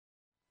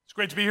It's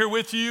great to be here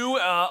with you.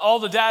 All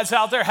the dads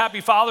out there, happy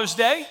Father's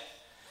Day.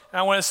 And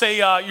I want to say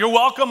you're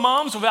welcome,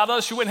 moms. Without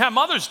us, you wouldn't have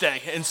Mother's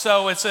Day. And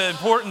so it's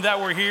important that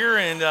we're here.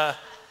 And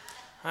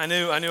I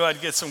knew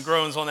I'd get some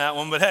groans on that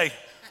one, but hey,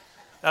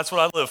 that's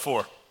what I live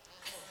for.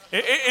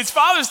 It's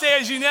Father's Day,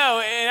 as you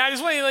know, and I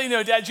just want to let you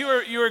know, Dad,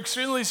 you are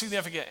extremely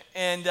significant.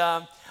 And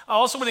I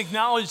also want to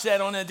acknowledge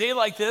that on a day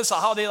like this, a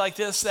holiday like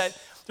this, that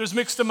there's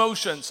mixed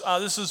emotions.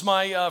 This is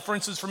for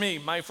instance, for me,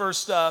 my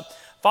first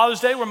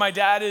Father's Day where my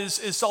dad is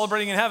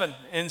celebrating in heaven.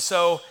 And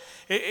so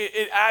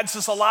it adds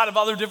just a lot of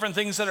other different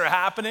things that are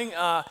happening.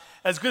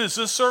 As good as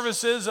this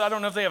service is, I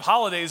don't know if they have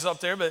holidays up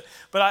there, but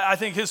I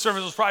think his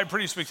service was probably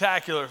pretty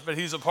spectacular, but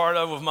he's a part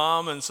of with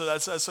Mom, and so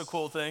that's a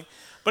cool thing.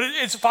 But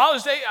it's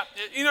Father's Day.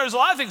 You know, there's a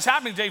lot of things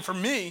happening today for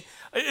me.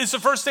 It's the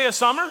first day of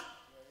summer.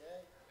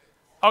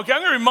 Okay,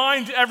 I'm going to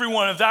remind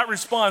everyone of that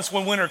response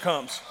when winter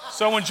comes.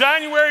 So when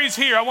January's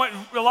here, I want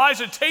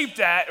Elijah to tape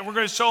that, and we're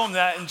going to show him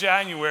that in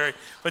January.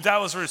 But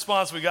that was the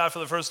response we got for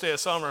the first day of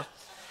summer.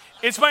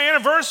 It's my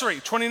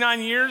anniversary,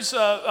 29 years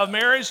of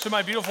marriage to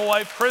my beautiful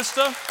wife,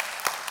 Krista.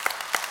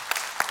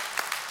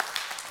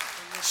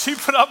 She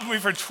put up with me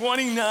for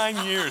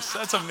 29 years.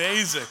 That's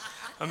amazing,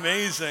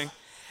 amazing.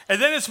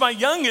 And then it's my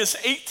youngest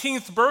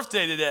 18th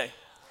birthday today.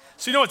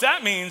 So you know what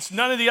that means?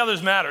 None of the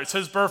others matter. It's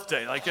his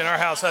birthday. Like in our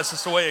house, that's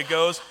just the way it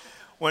goes.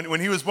 When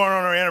he was born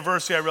on our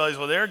anniversary, I realized,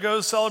 well, there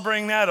goes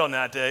celebrating that on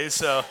that day.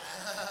 So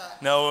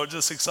no, we're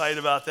just excited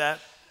about that.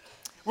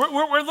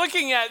 We're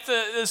looking at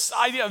this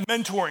idea of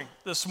mentoring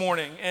this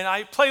morning, and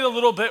I played a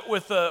little bit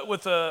with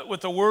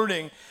the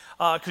wording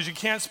because you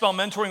can't spell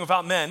mentoring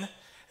without men,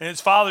 and it's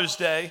Father's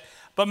Day.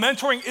 But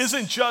mentoring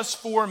isn't just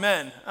for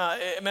men.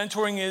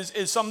 Mentoring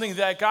is something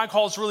that God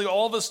calls really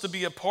all of us to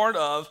be a part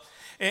of.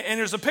 And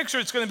there's a picture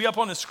that's going to be up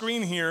on the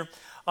screen here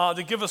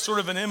to give us sort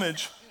of an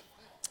image.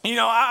 You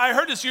know, I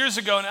heard this years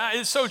ago, and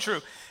it's so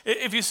true.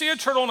 If you see a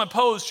turtle in a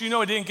post, you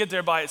know it didn't get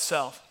there by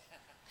itself.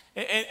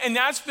 And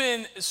that's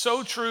been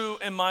so true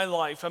in my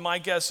life, and my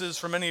guess is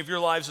for many of your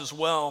lives as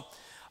well.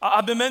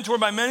 I've been mentored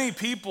by many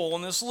people,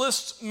 and this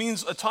list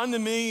means a ton to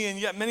me, and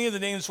yet many of the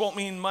names won't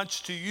mean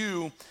much to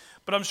you.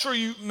 But I'm sure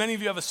many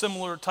of you have a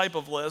similar type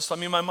of list. I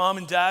mean, my mom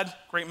and dad,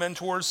 great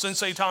mentors.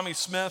 Sensei Tommy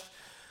Smith,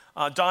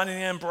 Don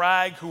and Ann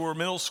Bragg, who were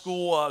middle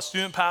school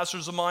student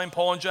pastors of mine.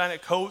 Paul and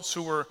Janet Coates,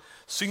 who were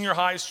senior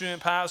high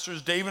student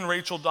pastors. Dave and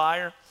Rachel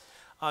Dyer.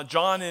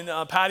 John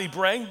and Patty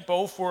Bray,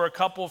 both were a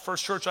couple.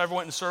 First church I ever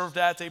went and served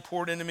at. They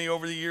poured into me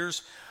over the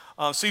years.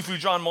 Sifu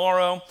John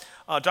Morrow.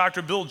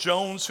 Dr. Bill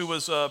Jones, who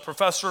was a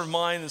professor of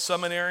mine in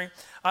seminary.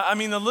 I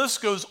mean, the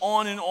list goes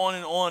on and on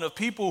and on of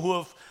people who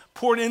have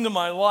poured into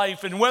my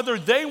life, and whether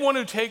they want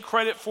to take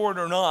credit for it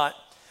or not,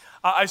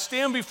 I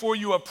stand before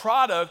you a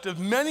product of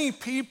many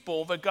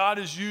people that God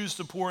has used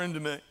to pour into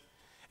me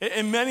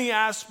in many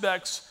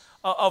aspects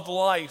of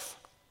life.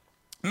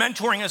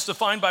 Mentoring, as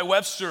defined by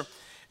Webster,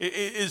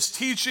 is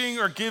teaching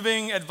or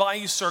giving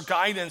advice or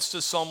guidance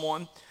to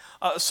someone,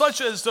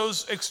 such as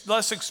those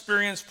less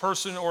experienced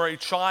person or a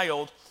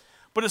child.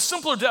 But a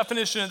simpler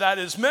definition of that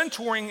is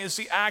mentoring is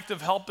the act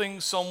of helping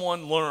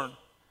someone learn.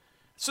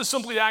 It's just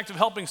simply the act of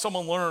helping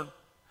someone learn.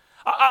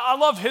 I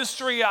love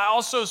history. I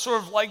also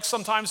sort of like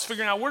sometimes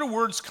figuring out where do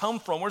words come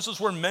from? Where's this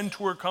word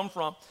mentor come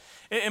from?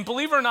 And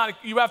believe it or not,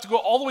 you have to go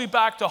all the way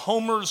back to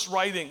Homer's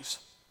writings.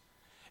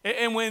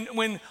 And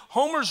when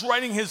Homer's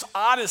writing his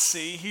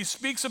Odyssey, he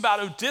speaks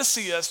about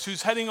Odysseus,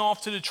 who's heading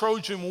off to the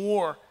Trojan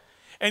War.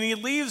 And he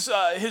leaves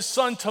his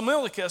son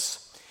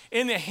Telemachus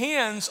in the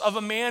hands of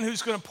a man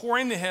who's going to pour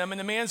into him. And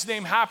the man's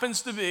name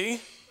happens to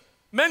be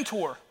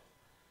Mentor.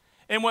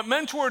 And what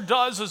Mentor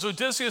does is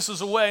Odysseus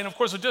is away, and of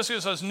course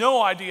Odysseus has no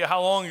idea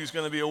how long he's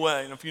going to be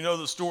away. And if you know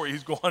the story,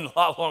 he's gone a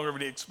lot longer than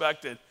he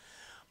expected.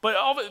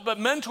 But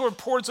Mentor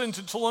pours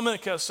into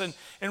Telemachus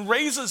and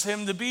raises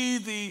him to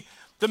be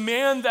the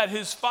man that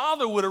his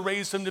father would have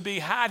raised him to be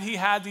had he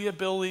had the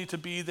ability to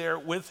be there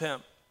with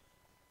him.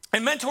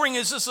 And mentoring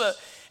is just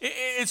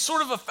it's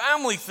sort of a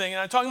family thing,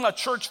 and I'm talking about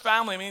church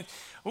family. I mean,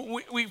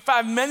 we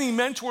have many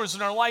mentors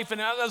in our life,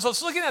 and as I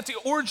was looking at the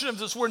origin of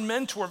this word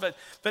mentor,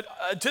 that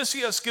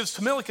Odysseus gives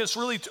Telemachus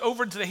really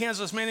over into the hands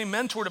of this man named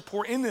Mentor to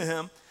pour into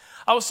him,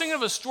 I was thinking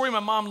of a story my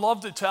mom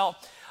loved to tell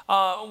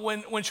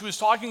when she was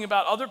talking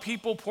about other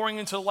people pouring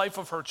into the life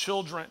of her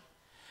children.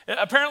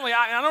 Apparently,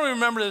 I don't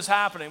remember this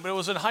happening, but it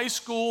was in high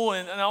school,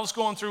 and I was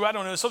going through, I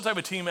don't know, some type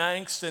of teen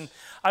angst, and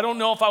I don't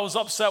know if I was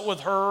upset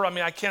with her. I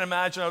mean, I can't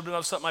imagine I would have been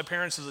upset with my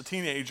parents as a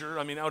teenager.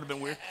 I mean, that would have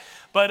been weird.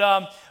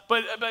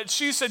 But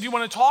she said, do you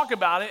want to talk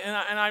about it?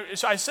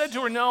 So I said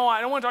to her, no, I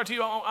don't want to talk to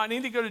you. I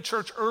need to go to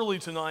church early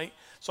tonight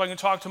so I can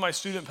talk to my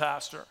student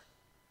pastor.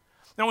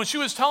 Now, when she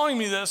was telling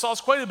me this, I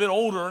was quite a bit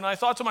older, and I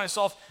thought to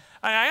myself,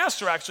 and I asked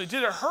her actually,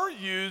 did it hurt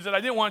you that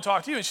I didn't want to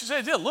talk to you? And she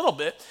said, it did a little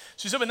bit.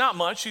 She said, but not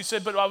much. She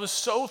said, but I was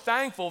so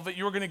thankful that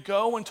you were going to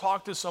go and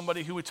talk to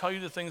somebody who would tell you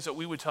the things that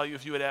we would tell you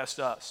if you had asked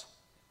us.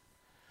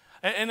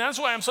 And that's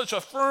why I'm such a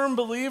firm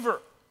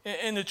believer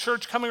in the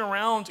church coming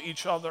around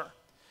each other.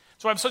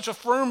 So I'm such a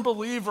firm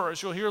believer,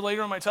 as you'll hear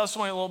later in my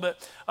testimony a little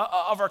bit,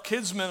 of our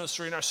kids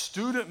ministry and our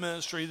student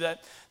ministry,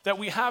 that that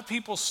we have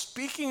people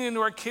speaking into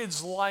our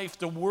kids' life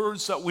the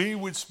words that we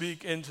would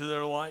speak into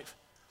their life.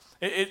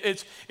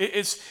 It's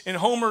in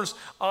Homer's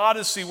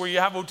Odyssey where you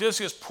have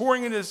Odysseus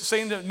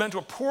saying to the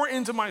mentor, pour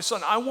into my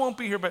son. I won't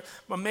be here, but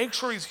make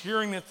sure he's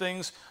hearing the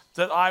things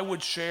that I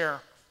would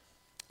share.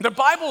 The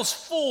Bible is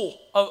full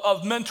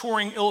of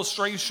mentoring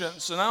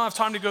illustrations, and I don't have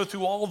time to go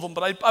through all of them,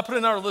 but I put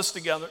another list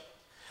together.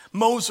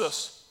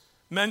 Moses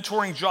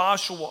mentoring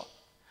Joshua.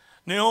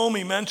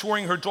 Naomi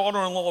mentoring her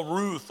daughter-in-law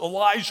Ruth.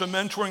 Elijah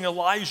mentoring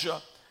Elijah.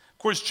 Of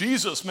course,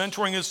 Jesus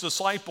mentoring his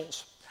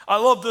disciples. I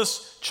love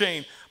this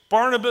chain.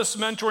 Barnabas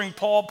mentoring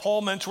Paul,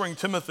 Paul mentoring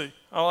Timothy.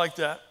 I like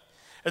that.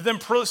 And then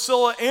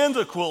Priscilla and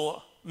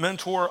Aquila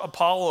mentor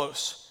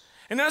Apollos.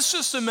 And that's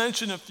just to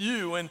mention a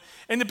few. And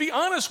to be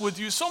honest with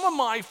you, some of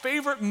my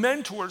favorite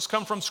mentors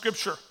come from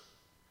Scripture.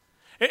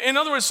 In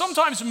other words,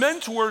 sometimes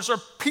mentors are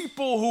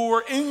people who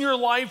are in your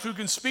life who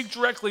can speak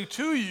directly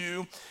to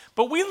you.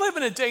 But we live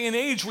in a day and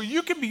age where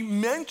you can be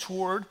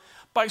mentored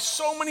by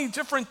so many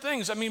different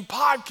things. I mean,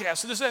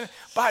 podcasts,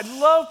 but I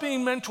love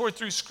being mentored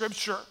through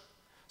Scripture.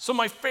 So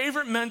my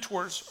favorite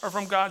mentors are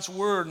from God's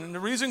Word. And the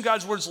reason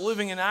God's Word is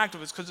living and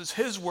active is because it's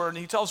His Word. And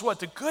He tells what?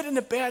 The good and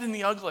the bad and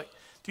the ugly.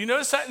 Do you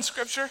notice that in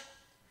Scripture?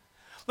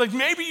 Like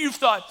maybe you've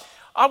thought,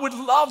 I would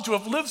love to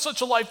have lived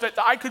such a life that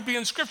I could be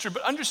in Scripture.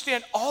 But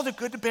understand, all the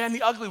good, the bad, and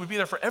the ugly would be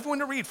there for everyone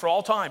to read for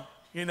all time.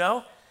 You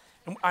know?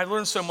 And I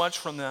learned so much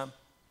from them.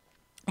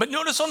 But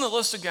notice on the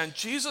list again,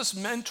 Jesus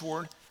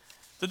mentored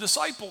the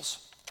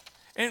disciples.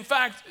 In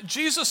fact,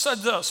 Jesus said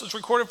this. It's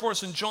recorded for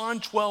us in John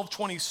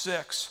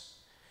 12:26.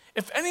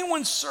 If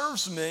anyone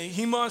serves me,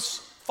 he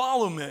must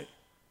follow me.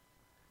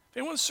 If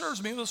anyone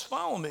serves me, he must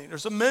follow me.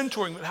 There's a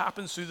mentoring that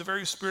happens through the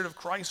very Spirit of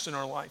Christ in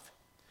our life.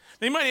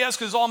 Now you might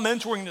ask, is all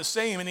mentoring the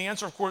same? And the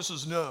answer, of course,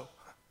 is no.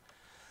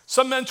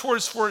 Some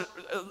mentors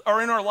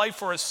are in our life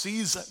for a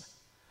season.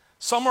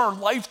 Some are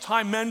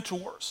lifetime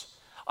mentors.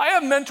 I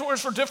have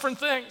mentors for different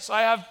things.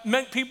 I have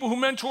people who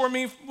mentor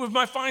me with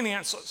my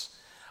finances.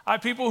 I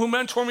have people who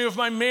mentor me with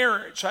my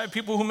marriage. I have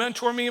people who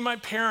mentor me in my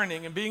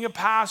parenting and being a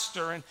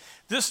pastor and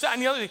this, that,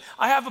 and the other thing.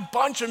 I have a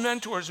bunch of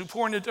mentors who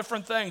pour into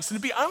different things. And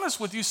to be honest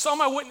with you,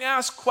 some I wouldn't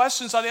ask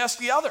questions, I'd ask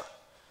the other.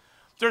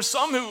 There's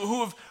some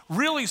who have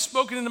really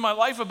spoken into my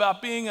life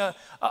about being a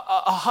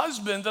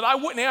husband that I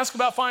wouldn't ask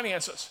about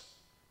finances,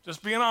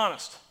 just being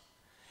honest.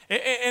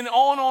 And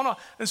on and on and on.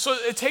 And so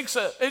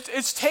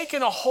it's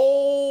taken a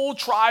whole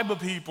tribe of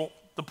people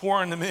to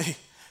pour into me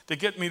to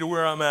get me to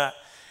where I'm at.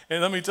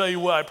 And let me tell you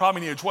what, I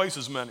probably need twice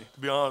as many, to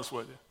be honest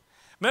with you.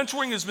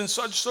 Mentoring has been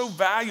so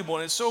valuable,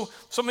 and it's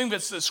something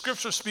that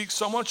Scripture speaks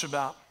so much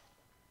about.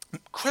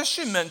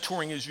 Christian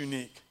mentoring is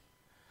unique.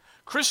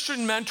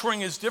 Christian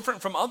mentoring is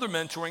different from other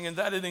mentoring in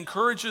that it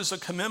encourages a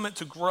commitment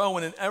to grow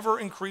in an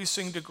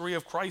ever-increasing degree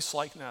of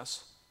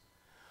Christ-likeness.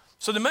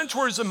 So the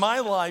mentors in my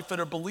life that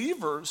are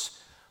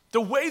believers, the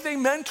way they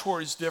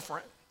mentor is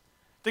different.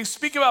 They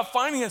speak about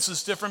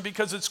finances different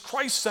because it's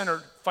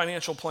Christ-centered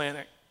financial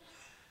planning.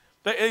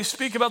 They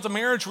speak about the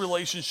marriage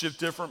relationship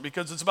different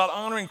because it's about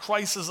honoring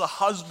Christ as a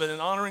husband and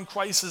honoring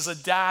Christ as a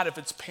dad if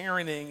it's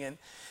parenting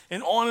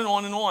and on and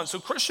on and on. So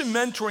Christian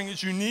mentoring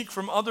is unique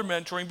from other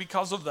mentoring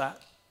because of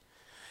that.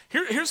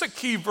 Here's a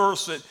key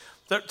verse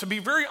that, to be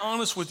very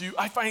honest with you,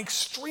 I find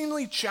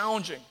extremely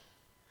challenging.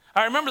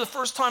 I remember the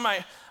first time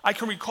I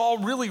can recall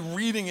really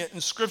reading it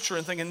in Scripture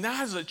and thinking,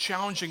 that is a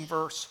challenging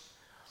verse.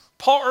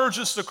 Paul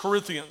urges the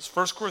Corinthians,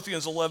 1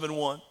 Corinthians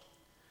 11:1,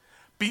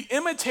 be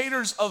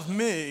imitators of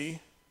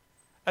me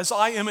as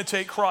I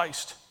imitate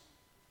Christ.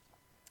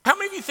 How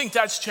many of you think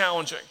that's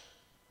challenging?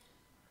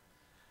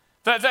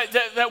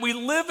 That we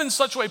live in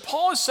such a way.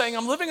 Paul is saying,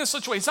 I'm living in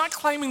such a way. He's not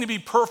claiming to be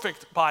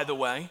perfect, by the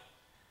way.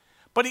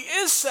 But he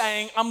is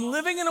saying, I'm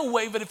living in a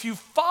way that if you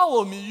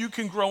follow me, you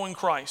can grow in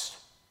Christ.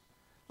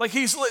 Like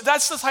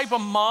that's the type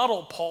of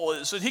model Paul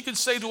is. That he could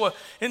say to an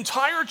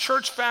entire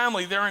church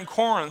family there in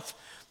Corinth,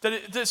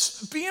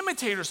 be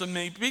imitators of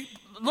me.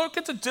 Look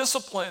at the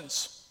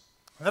disciplines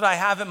that I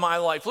have in my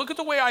life. Look at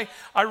the way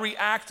I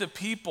react to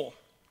people.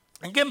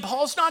 Again,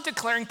 Paul's not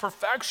declaring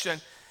perfection,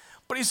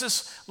 but he's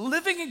this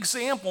living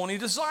example, and he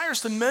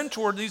desires to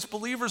mentor these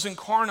believers in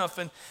Corinth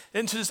and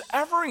into this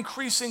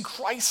ever-increasing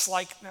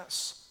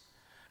Christ-likeness.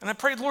 And I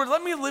prayed, Lord,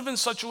 let me live in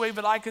such a way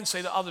that I can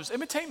say to others,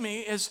 imitate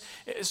me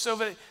so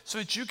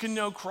that you can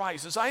know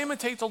Christ. As I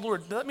imitate the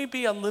Lord, let me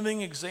be a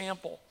living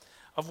example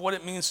of what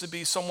it means to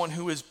be someone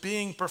who is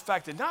being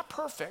perfected. Not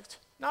perfect,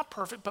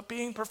 but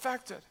being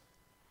perfected.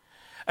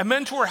 A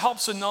mentor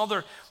helps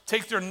another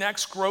take their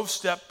next growth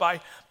step by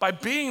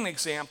being an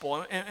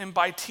example and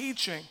by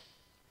teaching.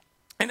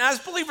 And as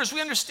believers,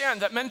 we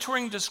understand that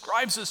mentoring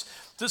describes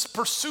this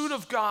pursuit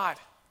of God.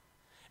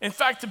 In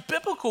fact, the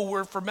biblical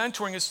word for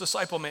mentoring is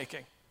disciple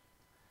making.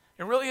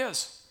 It really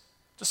is.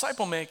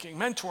 Disciple making,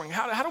 mentoring.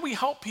 How do we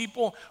help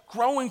people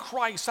grow in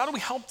Christ? How do we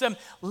help them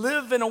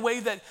live in a way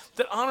that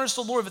honors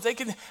the Lord, that they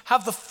can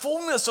have the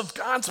fullness of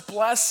God's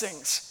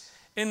blessings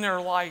in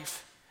their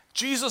life?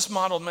 Jesus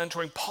modeled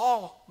mentoring.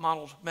 Paul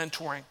modeled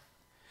mentoring.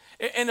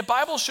 And the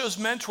Bible shows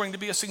mentoring to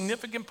be a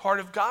significant part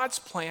of God's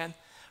plan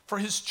for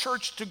his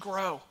church to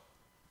grow.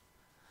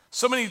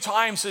 So many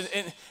times,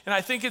 and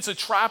I think it's a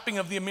trapping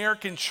of the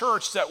American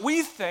church, that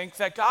we think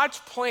that God's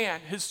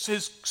plan,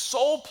 his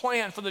sole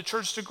plan for the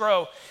church to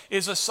grow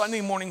is a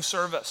Sunday morning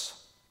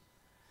service.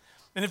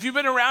 And if you've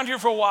been around here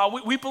for a while,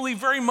 we believe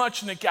very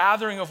much in the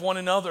gathering of one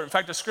another. In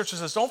fact, the scripture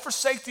says, don't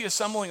forsake the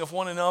assembling of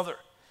one another.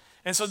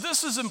 And so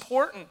this is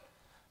important.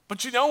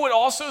 But you know what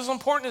also is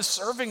important is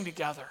serving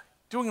together,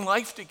 doing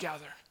life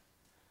together,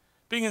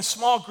 being in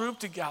small group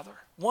together,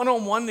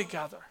 one-on-one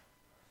together,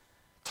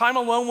 time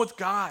alone with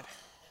God.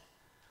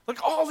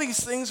 Look, all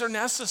these things are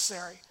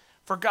necessary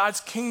for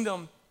God's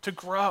kingdom to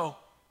grow.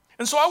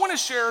 And so I want to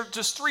share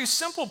just 3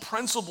 simple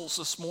principles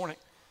this morning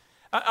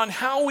on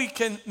how we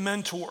can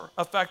mentor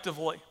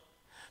effectively.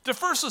 The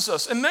first is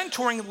this: in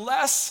mentoring,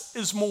 less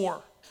is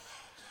more.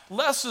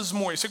 Less is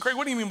more. You say, Craig,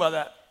 what do you mean by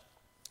that?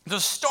 The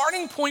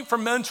starting point for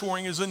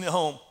mentoring is in the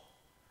home,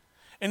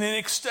 and it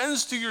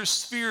extends to your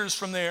spheres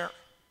from there.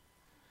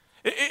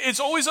 It's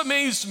always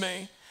amazed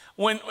me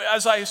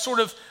as I sort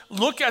of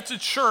look at the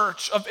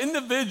church of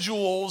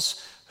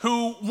individuals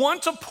who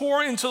want to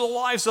pour into the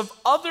lives of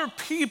other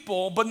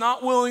people, but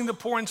not willing to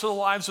pour into the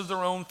lives of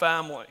their own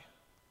family.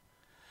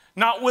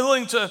 Not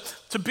willing to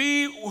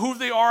be who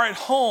they are at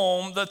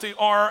home, that they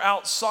are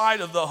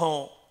outside of the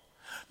home.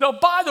 Now,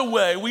 by the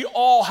way, we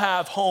all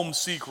have home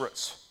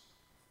secrets.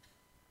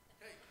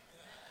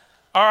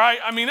 All right?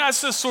 I mean,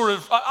 that's just sort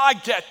of, I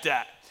get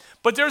that.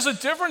 But there's a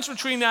difference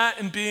between that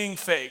and being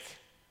fake.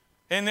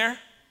 Isn't there?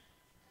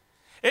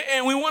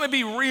 And we want to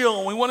be real,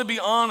 and we want to be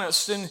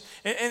honest, and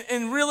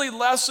really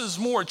less is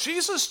more.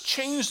 Jesus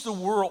changed the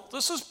world.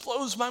 This just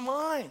blows my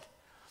mind.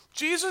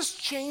 Jesus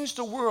changed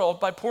the world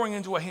by pouring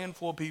into a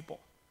handful of people.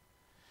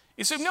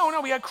 You say, no,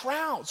 we had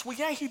crowds. Well,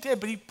 yeah, he did,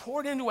 but he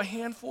poured into a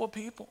handful of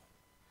people.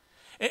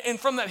 And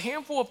from that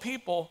handful of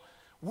people,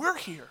 we're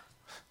here.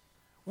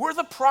 We're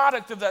the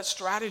product of that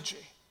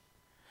strategy.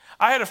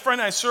 I had a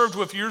friend I served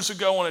with years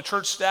ago on a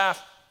church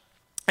staff,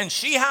 and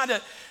she had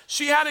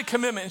a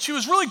commitment, and she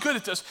was really good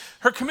at this.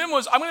 Her commitment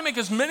was, I'm going to make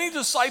as many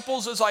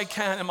disciples as I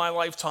can in my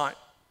lifetime.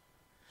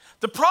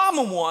 The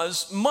problem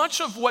was,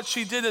 much of what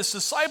she did as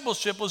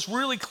discipleship was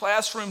really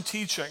classroom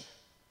teaching.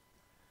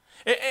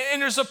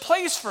 And there's a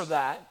place for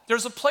that.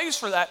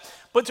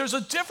 But there's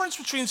a difference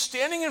between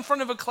standing in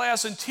front of a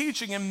class and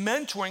teaching and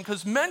mentoring,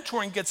 because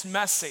mentoring gets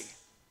messy.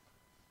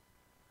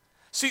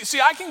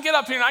 See, I can get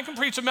up here and I can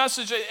preach a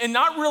message and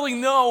not really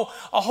know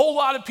a whole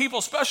lot of people,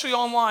 especially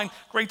online.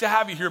 Great to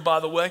have you here, by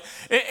the way.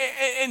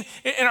 And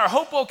our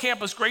Hopewell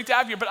campus, great to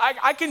have you. But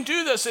I can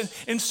do this,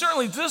 and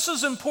certainly this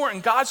is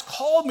important. God's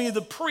called me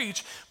to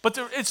preach, but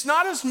it's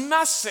not as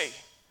messy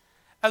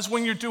as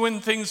when you're doing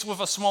things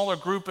with a smaller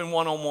group and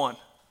one-on-one.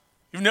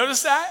 You've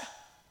noticed that?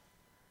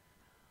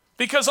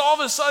 Because all of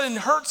a sudden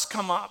hurts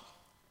come up,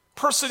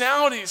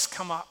 personalities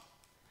come up.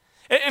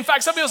 In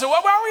fact, some people say,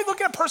 well, why are we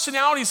looking at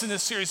personalities in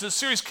this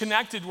series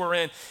Connected we're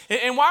in?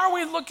 And why are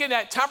we looking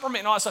at temperament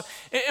and all that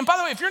stuff? And by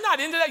the way, if you're not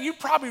into that, you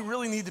probably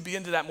really need to be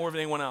into that more than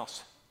anyone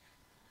else.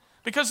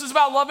 Because it's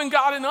about loving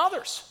God and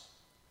others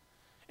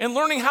and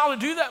learning how to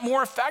do that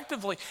more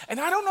effectively. And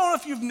I don't know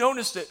if you've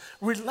noticed it,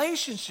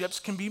 relationships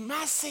can be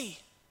messy.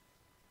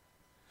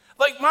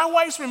 Like, my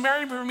wife's been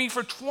married for me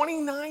for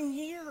 29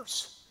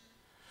 years.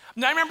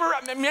 And I remember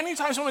many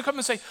times when we come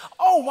and say,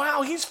 oh,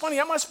 wow, he's funny.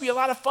 That must be a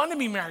lot of fun to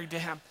be married to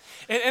him.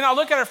 And I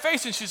look at her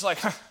face and she's like,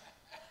 I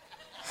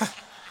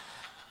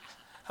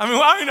mean,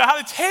 well, I don't even know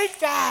how to take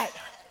that.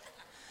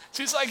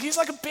 She's like, he's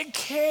like a big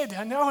kid.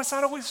 I know, it's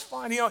not always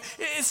fun. You know,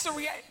 it's the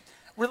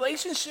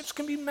relationships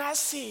can be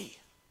messy.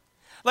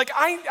 Like,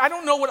 I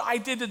don't know what I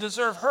did to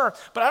deserve her,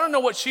 but I don't know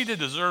what she did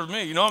to deserve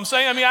me. You know what I'm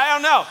saying? I mean, I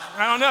don't know.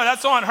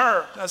 That's on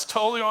her. That's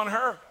totally on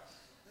her.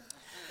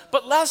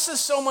 But less is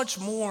so much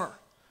more.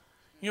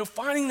 You know,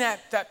 finding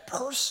that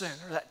person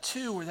or that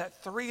 2 or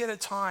that 3 at a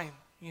time,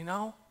 you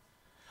know?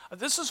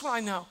 This is what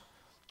I know.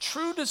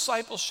 True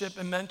discipleship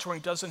and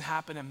mentoring doesn't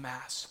happen in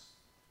mass.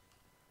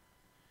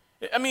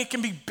 I mean, it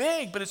can be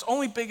big, but it's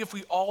only big if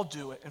we all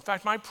do it. In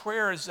fact, my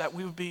prayer is that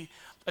we would be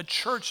a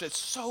church that's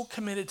so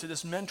committed to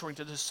this mentoring,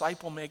 to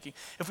disciple making.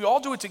 If we all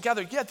do it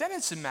together, yeah, then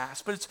it's in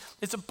mass, but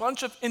it's a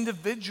bunch of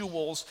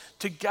individuals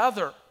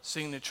together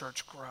seeing the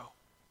church grow.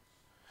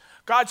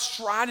 God's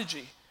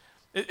strategy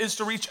is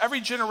to reach every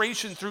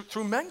generation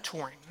through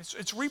mentoring.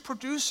 It's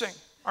reproducing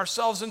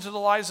ourselves into the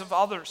lives of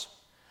others.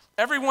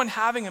 Everyone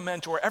having a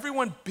mentor,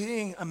 everyone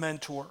being a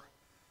mentor.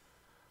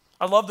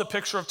 I love the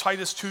picture of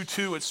Titus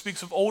 2:2. It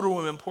speaks of older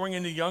women pouring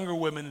into younger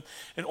women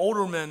and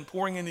older men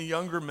pouring into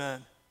younger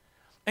men.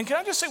 And can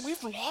I just say,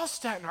 we've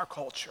lost that in our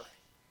culture.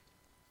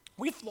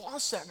 We've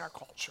lost that in our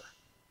culture.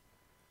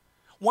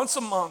 Once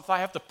a month, I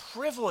have the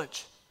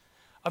privilege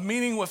of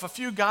meeting with a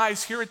few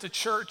guys here at the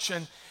church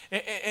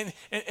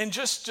and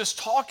just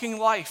talking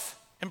life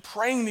and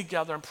praying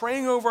together and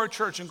praying over our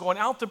church and going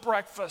out to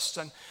breakfast.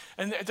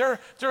 And they're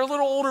a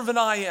little older than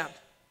I am.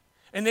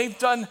 And they've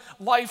done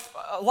life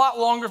a lot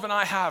longer than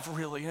I have,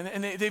 really.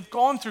 And they've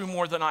gone through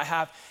more than I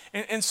have.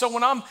 And so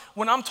when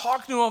I'm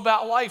talking to them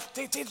about life,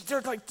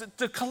 they're like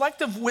the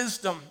collective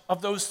wisdom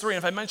of those 3.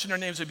 And if I mention their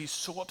names, they'd be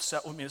so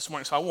upset with me this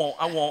morning, so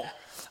I won't.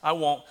 I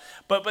won't.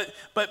 But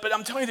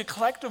I'm telling you, the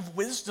collective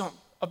wisdom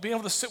of being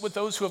able to sit with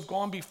those who have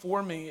gone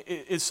before me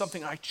is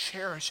something I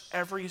cherish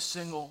every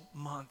single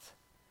month.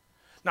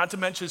 Not to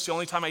mention, it's the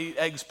only time I eat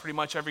eggs pretty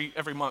much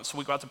every month. So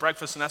we go out to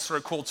breakfast, and that's sort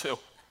of cool too.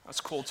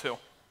 That's cool too.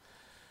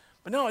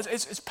 But no,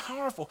 it's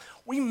powerful.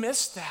 We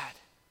miss that.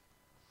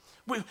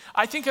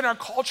 I think in our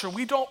culture,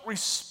 we don't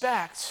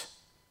respect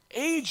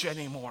age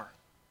anymore.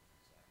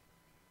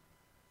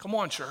 Come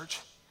on, church.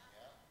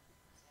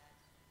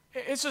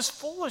 It's just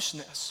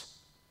foolishness.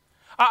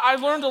 I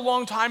learned a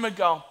long time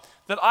ago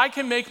that I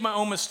can make my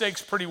own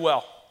mistakes pretty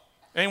well.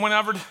 Anyone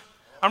ever?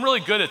 I'm really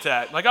good at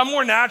that. Like, I'm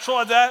more natural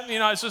at that. You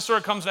know, it just sort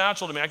of comes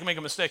natural to me. I can make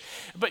a mistake.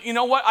 But you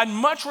know what? I'd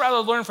much rather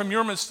learn from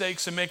your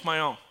mistakes and make my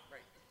own.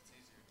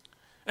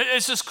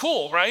 It's just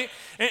cool, right?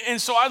 And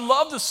so I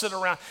love to sit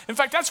around. In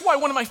fact, that's why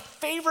one of my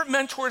favorite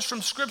mentors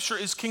from Scripture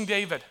is King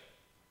David.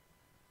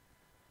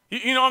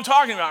 You know what I'm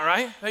talking about,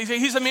 right?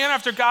 He's a man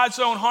after God's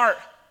own heart.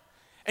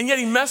 And yet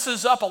he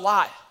messes up a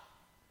lot.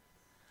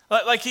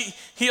 Like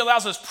he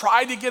allows his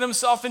pride to get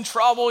himself in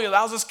trouble. He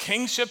allows his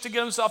kingship to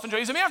get himself in trouble.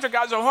 He's a man after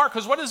God's own heart,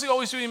 because what does he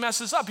always do when he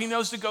messes up? He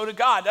knows to go to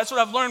God. That's what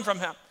I've learned from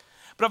him.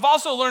 But I've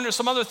also learned there's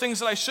some other things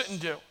that I shouldn't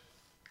do.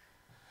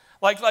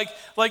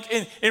 Like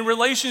in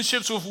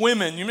relationships with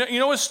women. You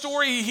know his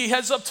story? He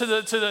heads up to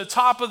the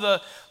top of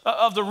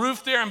the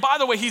roof there. And by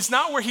the way, he's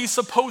not where he's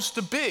supposed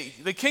to be.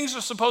 The kings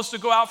are supposed to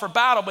go out for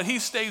battle, but he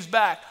stays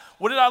back.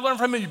 What did I learn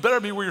from him? You better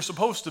be where you're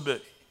supposed to be.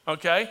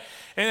 Okay?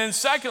 And then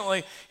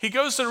secondly, he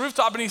goes to the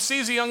rooftop and he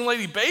sees a young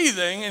lady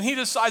bathing, and he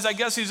decides, I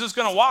guess he's just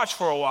going to watch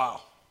for a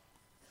while.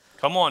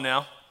 Come on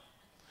now.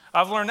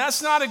 I've learned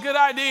that's not a good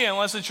idea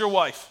unless it's your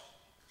wife.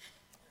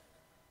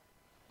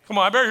 Come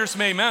on, I better hear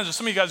some amens.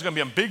 Some of you guys are going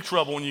to be in big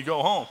trouble when you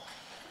go home.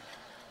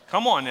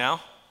 Come on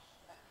now.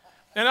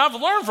 And I've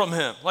learned from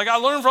him. Like, I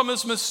learned from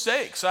his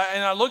mistakes.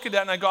 And I look at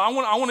that and I go, I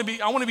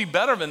want to be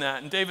better than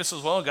that. And David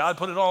says, well, God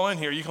put it all in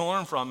here. You can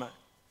learn from it.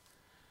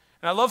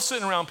 And I love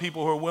sitting around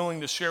people who are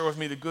willing to share with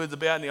me the good, the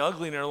bad, and the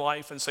ugly in their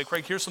life and say,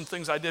 Craig, here's some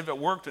things I did that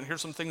worked, and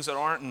here's some things that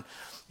aren't, and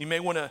you may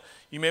want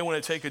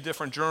to take a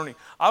different journey.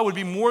 I would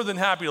be more than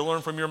happy to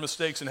learn from your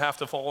mistakes and have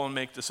to follow and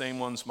make the same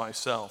ones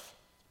myself.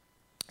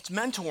 It's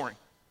mentoring.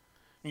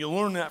 And you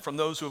learn that from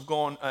those who have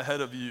gone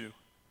ahead of you.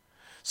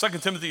 2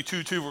 Timothy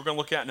 2:2, we're going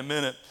to look at in a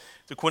minute,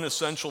 the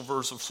quintessential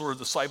verse of sort of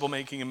disciple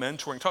making and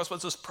mentoring. It talks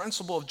about this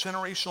principle of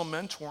generational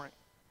mentoring.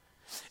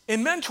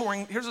 In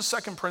mentoring, here's a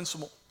second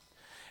principle.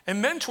 In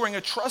mentoring,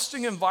 a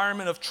trusting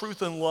environment of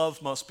truth and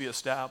love must be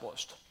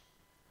established.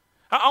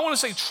 I want to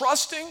say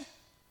trusting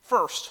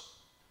first,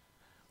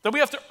 that we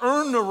have to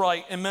earn the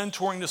right in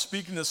mentoring to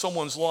speak into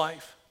someone's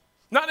life.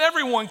 Not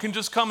everyone can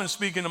just come and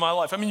speak into my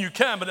life. I mean, you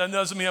can, but that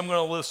doesn't mean I'm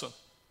going to listen.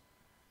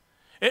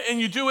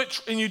 And you do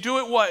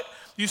it what?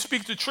 You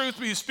speak the truth,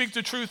 but you speak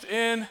the truth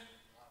in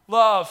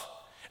love.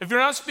 If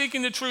you're not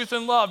speaking the truth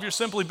in love, you're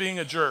simply being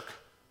a jerk.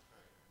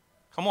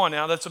 Come on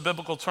now, that's a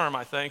biblical term,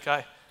 I think.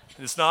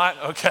 It's not?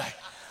 Okay.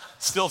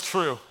 Still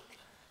true.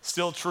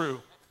 Still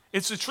true.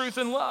 It's the truth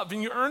in love,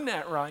 and you earn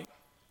that right.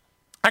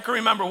 I can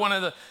remember one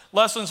of the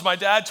lessons my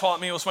dad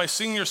taught me. It was my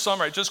senior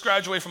summer. I just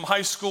graduated from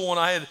high school, and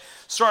I had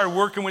started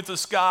working with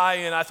this guy,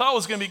 and I thought it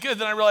was going to be good.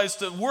 Then I realized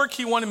the work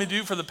he wanted me to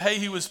do for the pay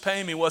he was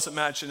paying me wasn't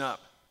matching up.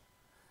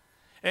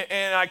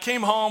 And I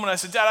came home, and I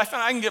said, Dad, I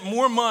found I can get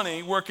more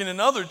money working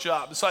another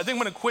job. So I think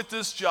I'm going to quit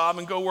this job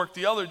and go work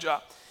the other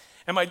job.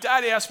 And my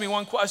dad asked me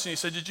one question. He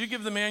said, did you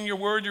give the man your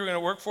word you were going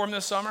to work for him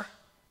this summer?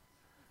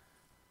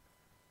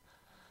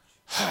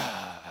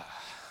 I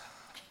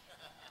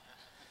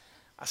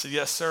said,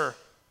 yes, sir.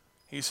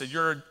 He said,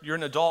 you're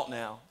an adult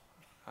now.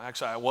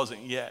 Actually, I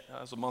wasn't yet. I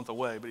was a month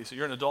away. But he said,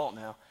 you're an adult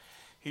now.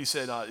 He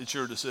said, it's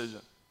your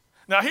decision.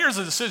 Now, here's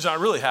a decision I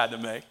really had to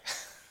make.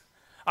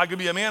 I could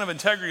be a man of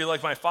integrity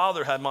like my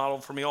father had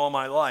modeled for me all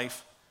my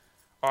life,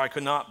 or I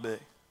could not be.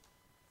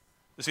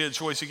 You see the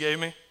choice he gave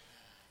me?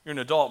 You're an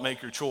adult,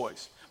 make your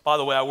choice. By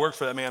the way, I worked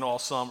for that man all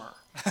summer.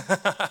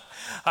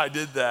 I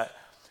did that.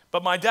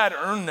 But my dad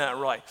earned that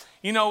right.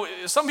 You know,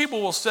 some people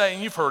will say,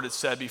 and you've heard it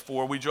said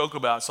before, we joke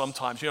about it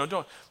sometimes,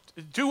 don't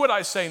do what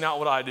I say, not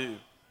what I do.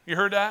 You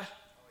heard that?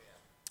 Oh, yeah.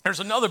 There's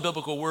another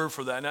biblical word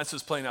for that, and that's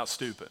just plain out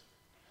stupid.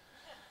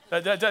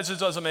 That just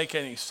doesn't make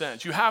any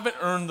sense. You haven't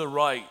earned the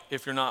right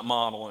if you're not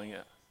modeling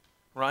it,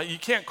 right? You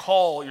can't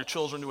call your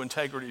children to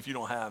integrity if you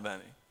don't have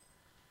any.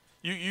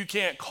 You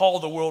can't call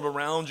the world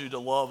around you to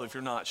love if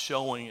you're not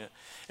showing it.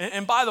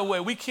 And by the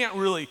way, we can't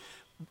really,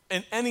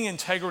 in any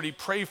integrity,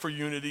 pray for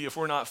unity if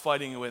we're not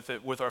fighting with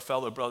it with our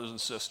fellow brothers and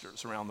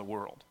sisters around the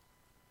world.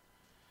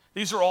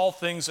 These are all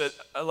things that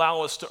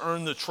allow us to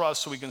earn the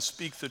trust so we can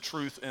speak the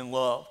truth in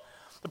love.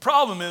 The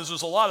problem is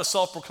there's a lot of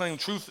self-proclaimed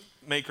truth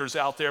makers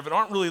out there that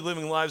aren't really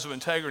living lives of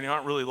integrity,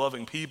 aren't really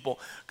loving people.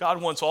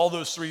 God wants all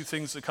those three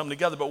things to come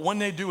together, but when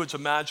they do, it's a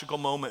magical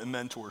moment in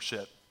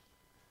mentorship.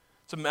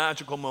 It's a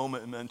magical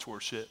moment in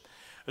mentorship.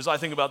 As I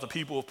think about the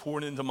people who have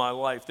poured into my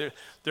life,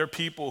 they're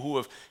people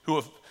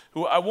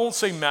who I won't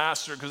say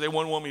mastered because they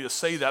wouldn't want me to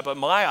say that, but in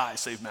my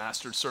eyes they've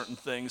mastered certain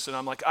things, and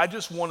I'm like, I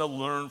just want to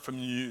learn from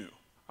you.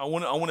 I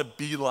want to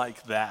be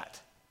like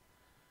that.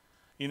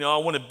 I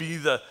want to be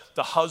the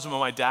husband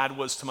my dad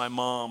was to my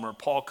mom, or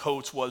Paul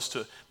Coates was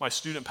to my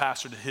student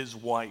pastor to his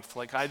wife.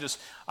 Like I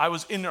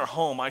was in their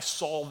home. I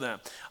saw them.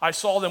 I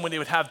saw them when they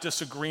would have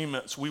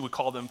disagreements. We would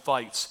call them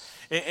fights.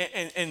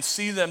 And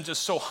see them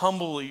just so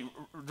humbly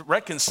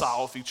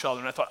reconcile with each other.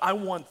 And I thought, I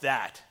want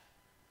that.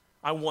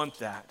 I want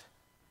that.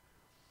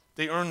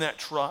 They earn that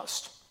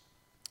trust.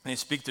 And they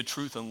speak the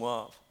truth in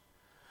love.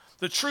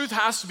 The truth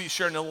has to be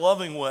shared in a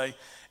loving way.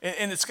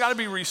 And it's got to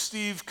be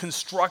received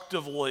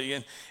constructively.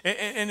 And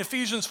in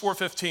Ephesians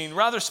 4:15,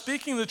 rather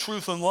speaking the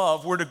truth in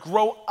love, we're to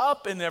grow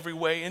up in every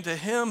way into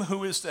him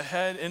who is the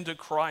head, into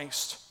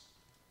Christ.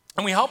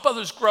 And we help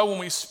others grow when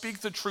we speak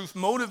the truth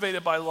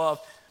motivated by love,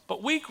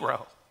 but we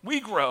grow. We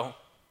grow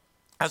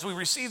as we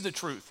receive the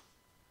truth.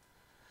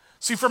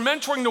 See, for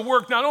mentoring to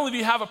work, not only do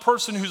you have a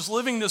person who's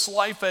living this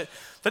life that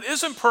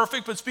isn't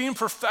perfect, but it's being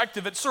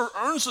perfected, it sort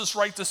of earns us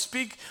right to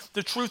speak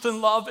the truth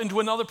in love into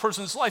another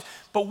person's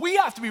life. But we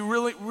have to be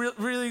really,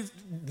 really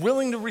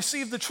willing to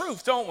receive the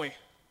truth, don't we?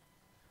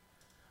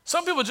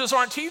 Some people just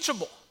aren't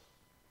teachable.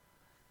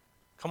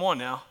 Come on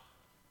now.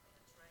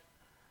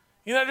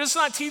 They're just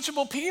not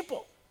teachable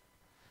people.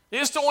 They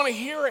just don't want to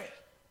hear it.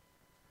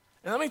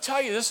 And let me tell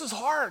you, this is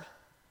hard.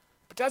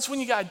 But that's when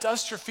you got to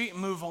dust your feet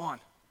and move on.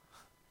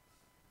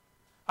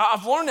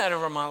 I've learned that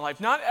over my life.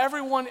 Not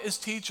everyone is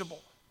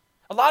teachable.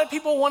 A lot of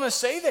people want to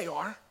say they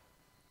are.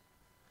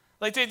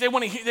 Like they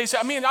want to. They say,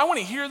 I want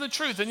to hear the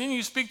truth. And then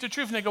you speak the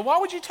truth, and they go, why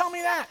would you tell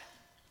me that?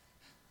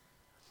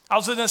 I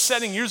was in a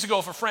setting years ago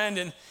with a friend,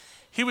 and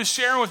he was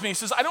sharing with me. He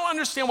says, I don't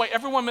understand why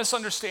everyone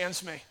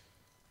misunderstands me.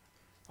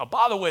 Oh,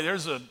 by the way,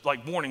 there's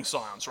warning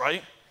signs,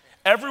 right?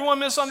 Everyone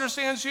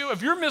misunderstands you.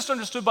 If you're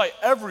misunderstood by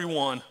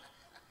everyone,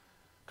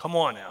 come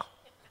on now.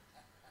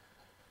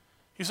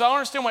 He said, I don't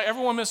understand why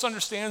everyone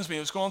misunderstands me. He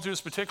was going through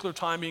this particular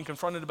time being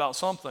confronted about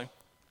something.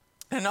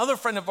 And another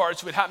friend of ours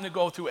who had happened to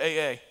go through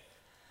AA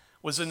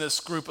was in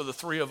this group of the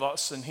three of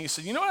us. And he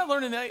said, you know what I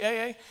learned in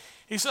AA?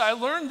 He said, I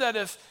learned that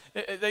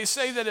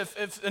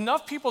if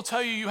enough people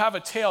tell you have a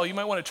tail, you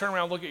might want to turn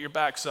around and look at your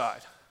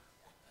backside.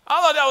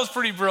 I thought that was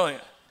pretty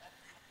brilliant.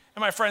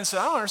 And my friend said,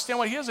 I don't understand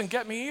why he doesn't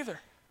get me either.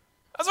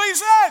 That's what he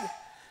said.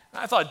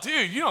 And I thought,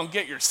 dude, you don't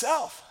get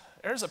yourself.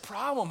 There's a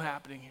problem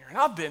happening here. And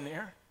I've been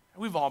there.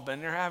 We've all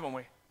been there, haven't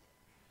we?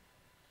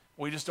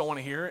 We just don't want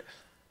to hear it.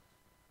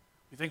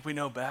 We think we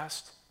know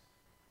best.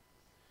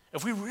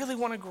 If we really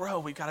want to grow,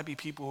 we've got to be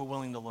people who are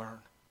willing to learn.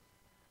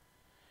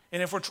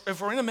 And if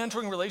we're in a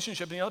mentoring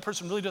relationship and the other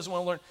person really doesn't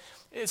want to learn,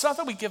 it's not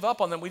that we give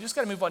up on them. We just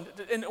got to move on.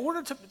 In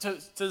order to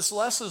this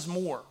less is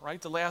more, right?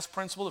 The last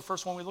principle, the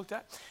first one we looked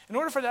at. In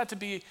order for that to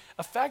be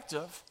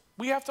effective,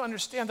 we have to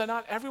understand that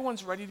not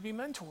everyone's ready to be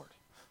mentored.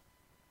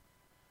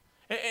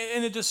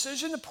 And a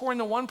decision to pour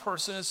into one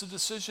person is a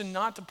decision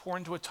not to pour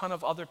into a ton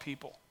of other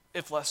people,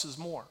 if less is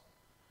more.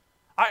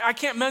 I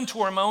can't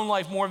mentor in my own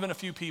life more than a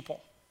few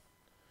people.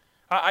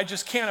 I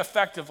just can't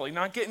effectively,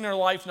 not get in their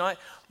life,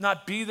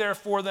 not be there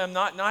for them,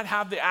 not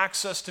have the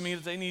access to me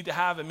that they need to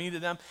have and me to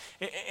them.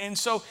 And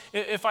so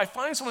if I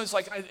find someone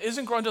that's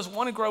isn't growing, doesn't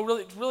want to grow,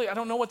 really, I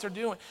don't know what they're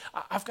doing,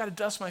 I've got to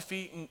dust my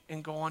feet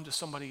and go on to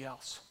somebody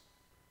else.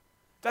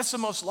 That's the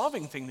most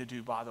loving thing to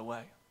do, by the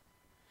way.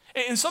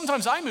 And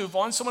sometimes I move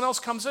on, someone else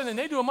comes in and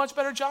they do a much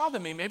better job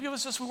than me. Maybe it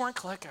was just we weren't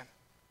clicking.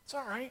 It's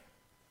all right.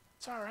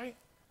 It's all right.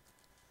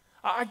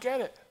 I get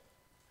it.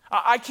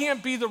 I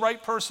can't be the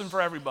right person for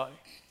everybody,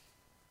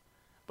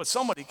 but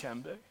somebody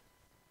can be.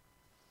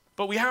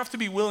 But we have to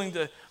be willing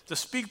to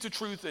speak the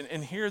truth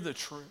and hear the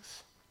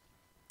truth.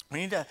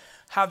 We need to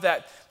have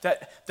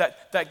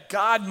that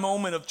God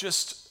moment of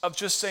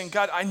just saying,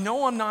 God, I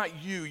know I'm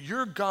not you.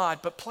 You're God,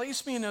 but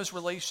place me in those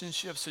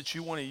relationships that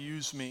you want to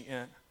use me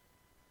in.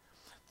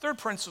 Third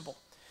principle,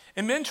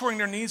 in mentoring,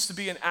 there needs to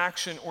be an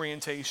action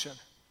orientation.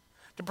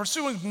 The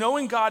pursuing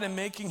knowing God and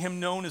making him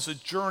known is a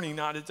journey,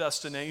 not a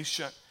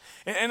destination.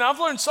 And I've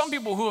learned some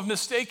people who have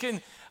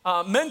mistaken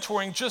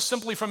mentoring just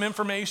simply from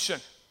information.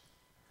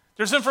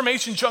 There's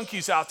information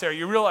junkies out there.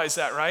 You realize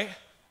that, right?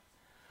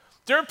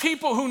 There are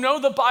people who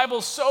know the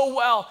Bible so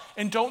well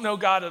and don't know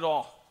God at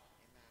all.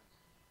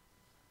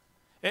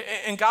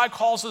 And God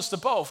calls us to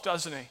both,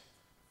 doesn't he?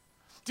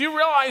 Do you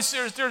realize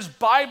there's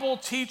Bible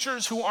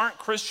teachers who aren't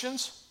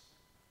Christians?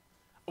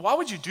 Why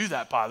would you do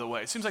that, by the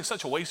way? It seems like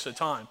such a waste of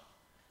time.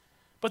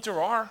 But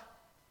there are.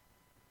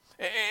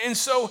 And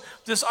so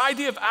this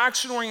idea of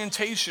action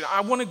orientation,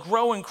 I want to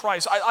grow in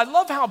Christ. I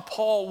love how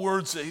Paul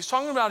words it. He's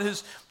talking about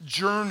his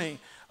journey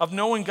of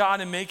knowing God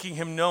and making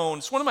him known.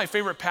 It's one of my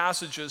favorite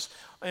passages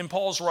in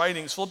Paul's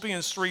writings,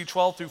 Philippians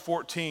 3:12 through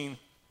 14.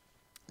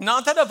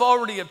 Not that I've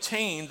already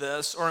obtained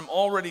this or am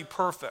already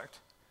perfect.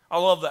 I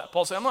love that.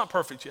 Paul said, I'm not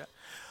perfect yet.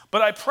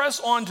 But I press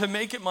on to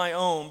make it my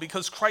own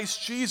because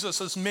Christ Jesus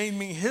has made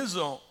me his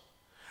own.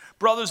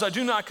 Brothers, I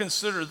do not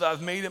consider that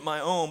I've made it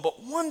my own,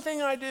 but one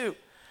thing I do,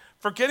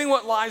 forgetting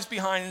what lies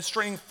behind and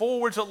straining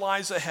forward to what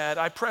lies ahead,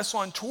 I press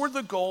on toward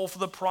the goal for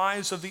the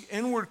prize of the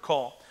inward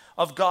call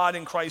of God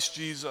in Christ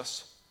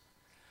Jesus.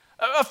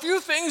 A few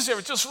things there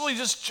just really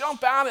just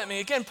jump out at me.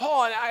 Again,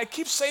 Paul, and I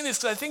keep saying this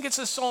because I think it's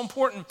just so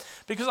important,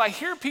 because I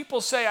hear people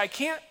say, I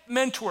can't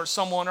mentor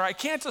someone or I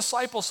can't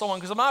disciple someone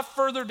because I'm not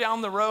further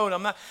down the road.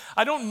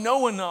 I don't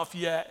know enough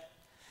yet.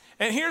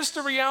 And here's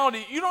the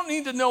reality. You don't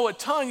need to know a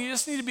ton. You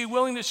just need to be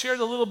willing to share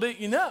the little bit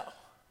you know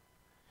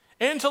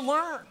and to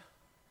learn.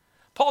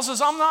 Paul says,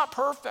 I'm not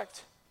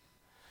perfect.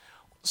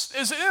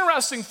 It's an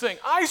interesting thing.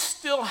 I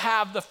still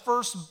have the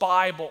first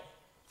Bible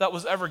that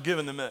was ever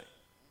given to me.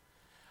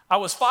 I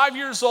was 5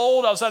 years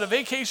old. I was at a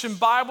vacation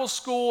Bible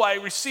school. I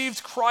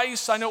received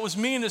Christ. I know it was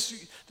me and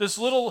this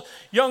little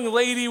young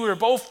lady. We were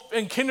both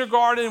in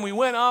kindergarten, and we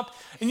went up.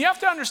 And you have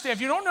to understand,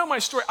 if you don't know my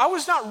story, I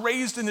was not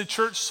raised in the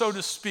church, so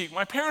to speak.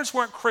 My parents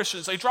weren't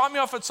Christians. They dropped me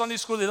off at Sunday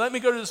school. They let me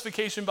go to this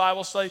vacation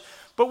Bible study.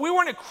 But we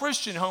weren't a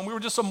Christian home. We were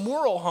just a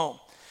moral home.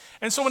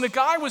 And so when the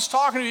guy was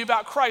talking to me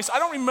about Christ, I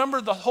don't remember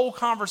the whole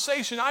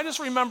conversation. I just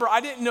remember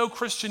I didn't know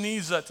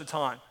Christianese at the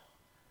time.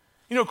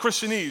 You know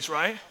Christianese,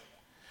 right?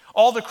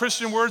 All the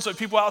Christian words that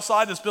people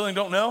outside this building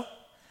don't know.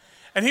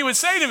 And he would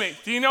say to me,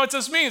 do you know what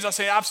this means? I'd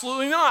say,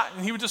 absolutely not.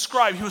 And he would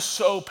describe, he was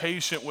so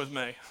patient with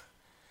me.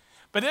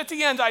 But at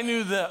the end, I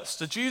knew this,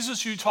 the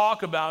Jesus you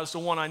talk about is the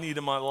one I need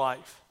in my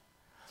life.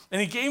 And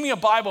he gave me a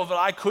Bible that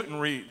I couldn't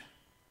read.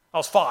 I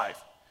was 5,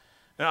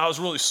 and I was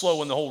really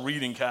slow in the whole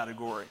reading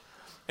category.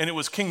 And it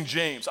was King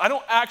James. I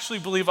don't actually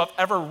believe I've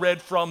ever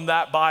read from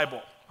that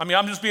Bible. I mean,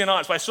 I'm just being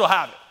honest, but I still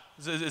have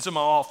it. It's in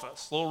my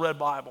office, little red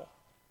Bible.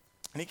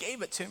 And he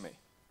gave it to me.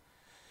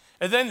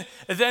 And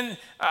then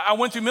I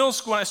went through middle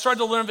school and I started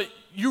to learn that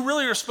you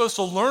really are supposed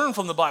to learn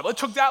from the Bible. It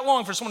took that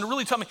long for someone to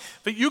really tell me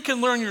that you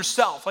can learn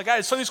yourself. Like I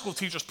had Sunday school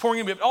teachers pouring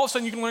in me, but all of a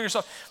sudden you can learn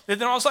yourself. And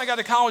then all of a sudden I got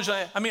to college, all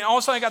of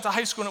a sudden I got to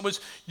high school, and it was,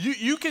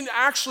 you can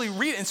actually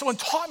read it. And someone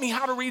taught me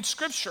how to read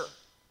Scripture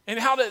and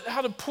how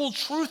to pull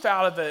truth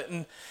out of it.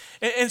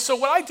 And so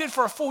what I did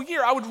for a full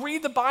year, I would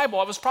read the Bible.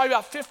 I was probably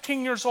about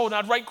 15 years old, and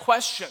I'd write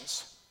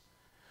questions.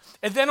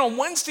 And then on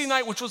Wednesday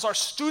night, which was our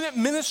student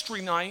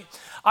ministry night,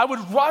 I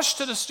would rush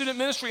to the student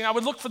ministry and I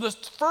would look for the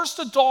first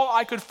adult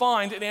I could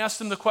find and ask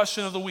them the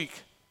question of the week.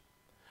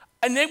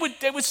 And they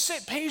would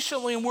sit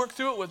patiently and work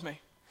through it with me.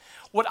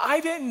 What I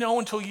didn't know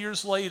until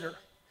years later,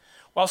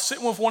 while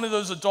sitting with one of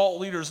those adult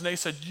leaders, and they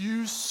said,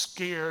 you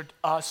scared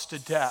us to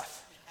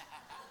death.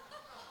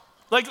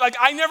 Like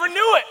I never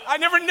knew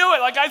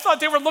it. Like I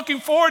thought they were looking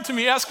forward to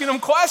me asking them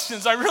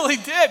questions. I really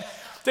did.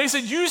 They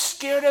said, you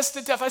scared us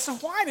to death. I said,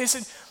 why? They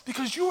said,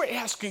 because you were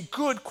asking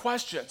good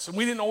questions, and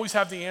we didn't always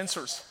have the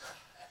answers.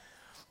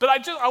 But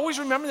I always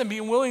remember them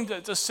being willing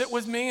to sit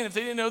with me, and if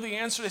they didn't know the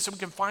answer, they said, we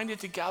can find it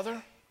together.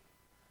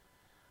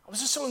 I was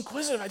just so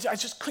inquisitive. I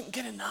just couldn't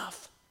get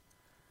enough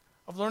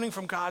of learning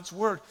from God's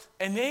word.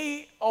 And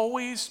they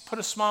always put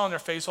a smile on their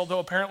face, although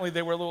apparently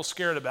they were a little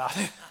scared about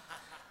it.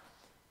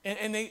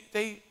 and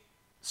they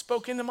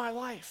spoke into my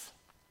life.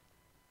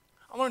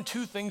 I learned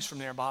 2 things from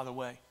there, by the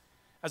way.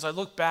 As I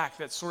look back,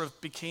 that sort of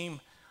became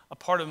a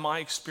part of my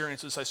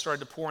experience as I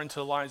started to pour into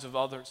the lives of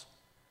others.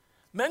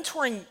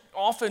 Mentoring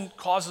often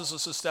causes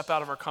us to step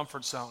out of our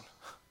comfort zone.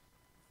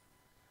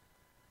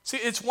 See,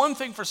 it's one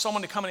thing for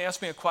someone to come and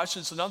ask me a question.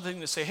 It's another thing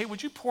to say, hey,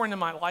 would you pour into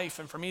my life?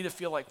 And for me to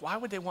feel like, why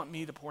would they want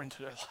me to pour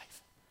into their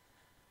life?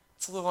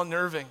 It's a little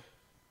unnerving,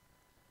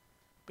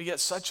 but yet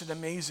such an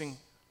amazing,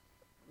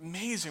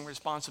 amazing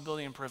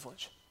responsibility and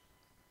privilege.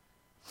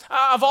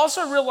 I've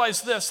also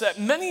realized this, that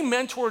many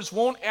mentors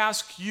won't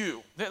ask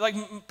you.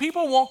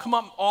 People won't come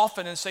up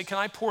often and say, can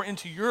I pour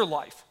into your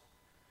life?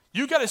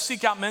 You got to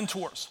seek out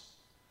mentors.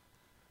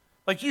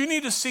 You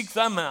need to seek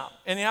them out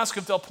and ask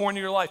if they'll pour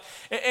into your life.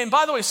 And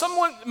by the way,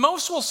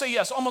 most will say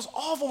yes. Almost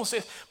all of them will say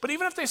yes. But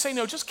even if they say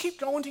no, just keep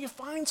going till you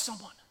find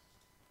someone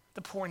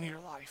to pour into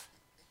your life.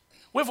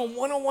 We have a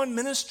one-on-one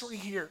ministry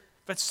here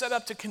that's set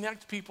up to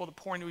connect people to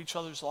pour into each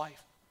other's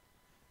life.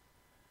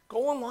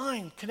 Go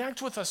online,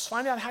 connect with us,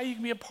 find out how you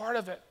can be a part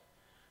of it.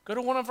 Go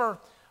to one of our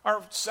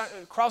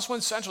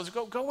Crosswind Centrals.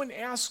 Go and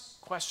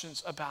ask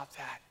questions about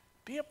that.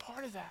 Be a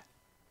part of that.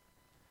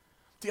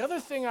 The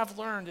other thing I've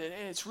learned, and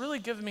it's really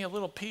given me a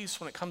little peace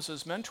when it comes to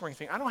this mentoring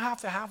thing, I don't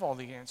have to have all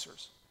the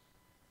answers.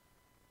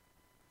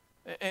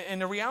 And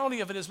the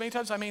reality of it is many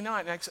times I may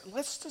not. And I say,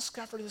 let's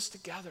discover this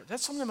together.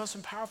 That's some of the most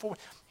powerful.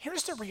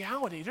 Here's the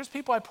reality. There's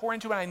people I pour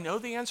into and I know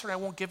the answer and I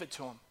won't give it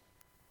to them.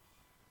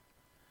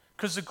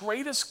 Because the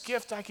greatest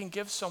gift I can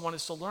give someone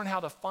is to learn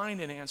how to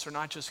find an answer,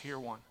 not just hear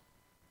one.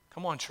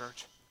 Come on,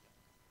 church.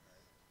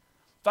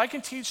 If I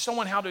can teach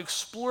someone how to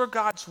explore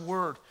God's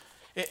word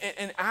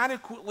and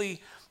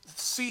adequately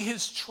see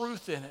his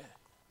truth in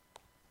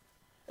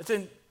it,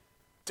 then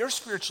they're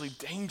spiritually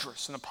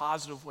dangerous in a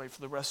positive way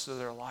for the rest of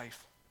their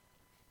life.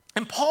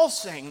 And Paul's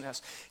saying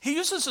this. He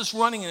uses this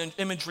running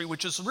imagery,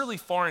 which is really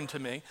foreign to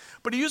me,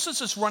 but he uses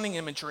this running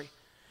imagery.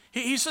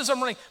 He says, I'm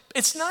running.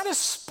 It's not a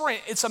sprint,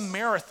 it's a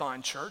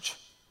marathon, church,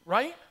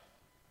 right?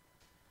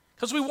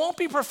 Because we won't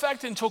be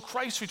perfected until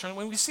Christ returns,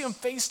 when we see him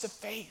face to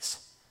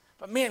face.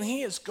 But man,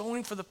 he is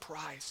going for the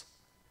prize.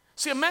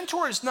 See, a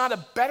mentor is not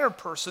a better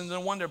person than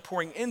the one they're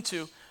pouring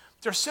into.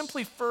 They're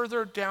simply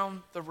further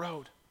down the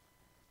road.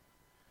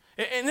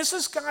 And this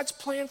is God's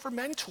plan for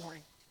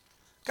mentoring.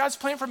 God's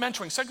plan for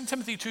mentoring. 2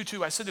 Timothy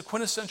 2:2, I said the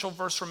quintessential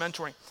verse for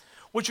mentoring.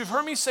 What you've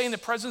heard me say in the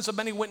presence of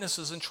many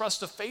witnesses, and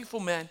trust of faithful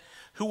men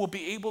who will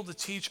be able to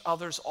teach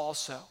others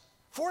also.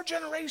 4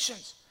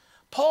 generations.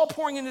 Paul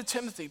pouring into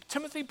Timothy,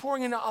 Timothy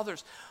pouring into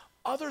others,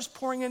 others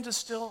pouring into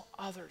still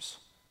others.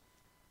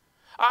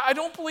 I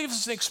don't believe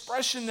it's an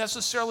expression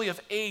necessarily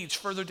of age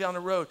further down the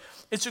road.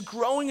 It's a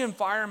growing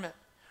environment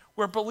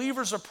where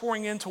believers are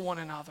pouring into one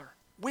another.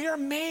 We are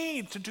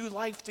made to do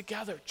life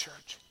together,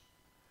 church.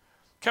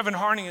 Kevin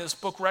Harney, in his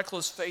book,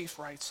 Reckless Faith,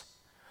 writes,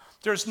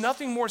 there's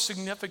nothing more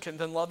significant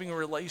than loving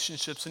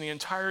relationships in the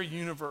entire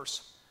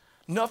universe.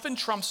 Nothing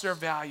trumps their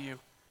value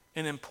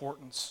and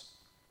importance.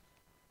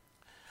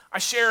 I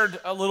shared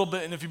a little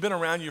bit, and if you've been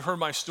around, you've heard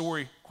my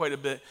story quite a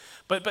bit.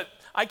 But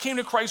I came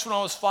to Christ when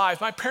I was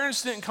 5. My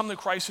parents didn't come to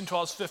Christ until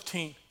I was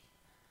 15.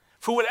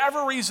 For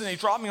whatever reason, they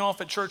dropped me off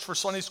at church for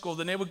Sunday school,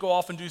 then they would go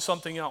off and do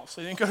something else.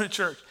 They didn't go to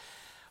church.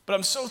 But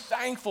I'm so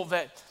thankful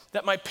that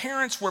my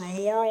parents were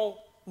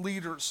moral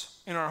leaders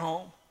in our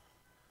home.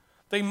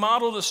 They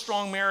modeled a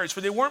strong marriage,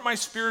 but they weren't my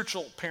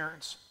spiritual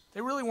parents.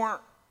 They really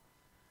weren't.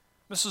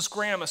 Mrs.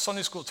 Graham, a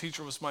Sunday school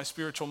teacher, was my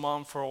spiritual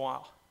mom for a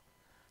while.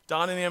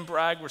 Don and Ann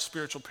Bragg were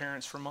spiritual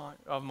parents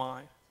of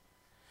mine.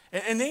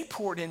 And they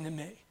poured into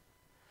me.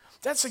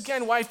 That's,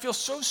 again, why I feel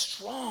so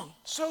strong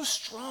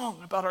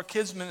about our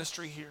kids'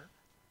 ministry here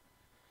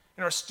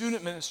and our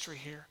student ministry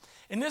here.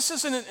 And this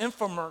isn't an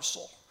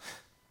infomercial,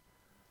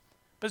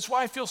 but it's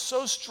why I feel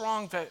so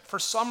strong that for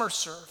Summer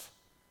Serve,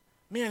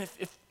 man,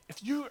 if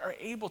you are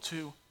able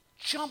to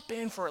jump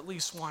in for at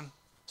least one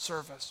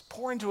service,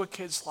 pour into a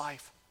kid's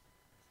life,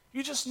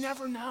 you just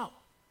never know.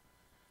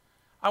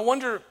 I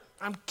wonder,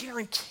 I'm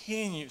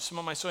guaranteeing you, some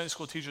of my Sunday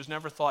school teachers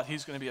never thought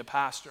he's going to be a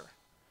pastor.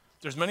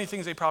 There's many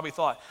things they probably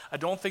thought. I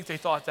don't think they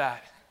thought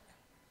that.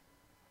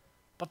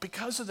 But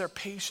because of their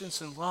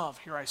patience and love,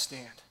 here I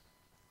stand.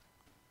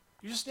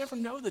 You just never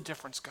know the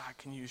difference God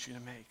can use you to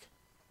make.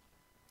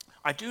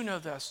 I do know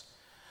this.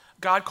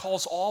 God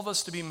calls all of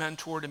us to be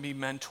mentored and be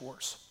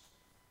mentors.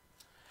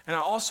 And I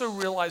also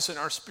realize in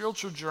our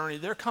spiritual journey,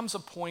 there comes a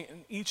point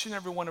in each and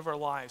every one of our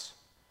lives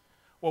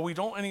where we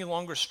don't any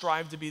longer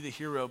strive to be the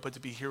hero, but to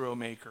be hero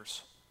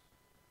makers.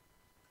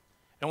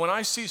 And what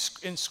I see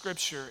in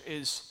Scripture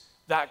is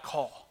that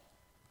call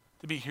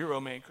to be hero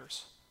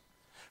makers.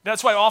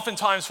 That's why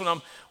oftentimes when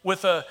I'm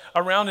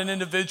around an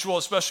individual,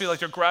 especially like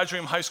they're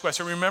graduating from high school, I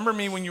say, remember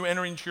me when you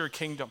enter into your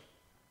kingdom,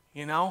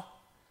 you know?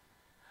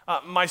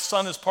 My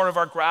son is part of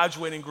our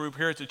graduating group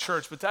here at the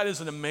church, but that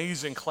is an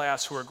amazing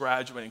class who are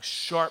graduating,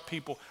 sharp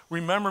people.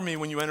 Remember me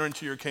when you enter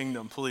into your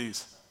kingdom,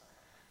 please.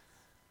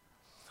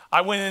 I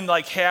went in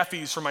like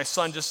halfies for my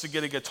son just to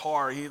get a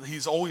guitar.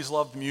 He's always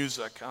loved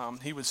music.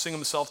 He would sing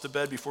himself to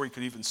bed before he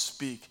could even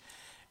speak,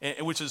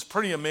 which is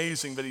pretty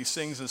amazing that he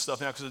sings and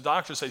stuff now, because the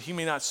doctor said he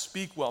may not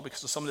speak well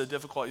because of some of the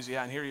difficulties he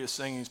had, and here he is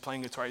singing, he's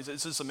playing guitar. It's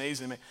just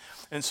amazing to me.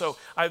 And so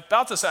I'm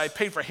about to say I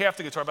paid for half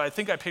the guitar, but I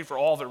think I paid for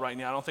all of it right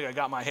now. I don't think I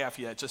got my half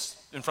yet, just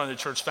in front of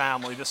the church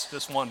family,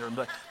 just wondering,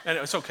 but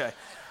anyway, it's okay.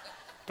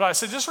 But I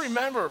said, just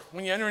remember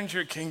when you enter into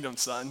your kingdom,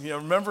 son,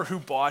 remember who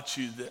bought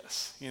you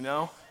this,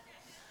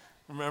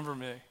 Remember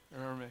me.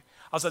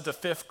 I was at the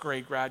 5th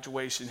grade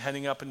graduation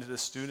heading up into the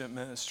student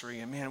ministry,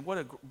 and man, what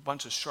a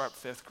bunch of sharp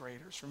 5th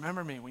graders.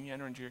 Remember me when you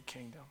enter into your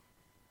kingdom.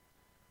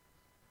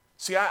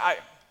 See, I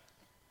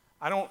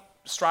don't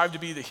strive to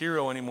be the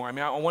hero anymore. I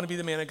mean, I want to be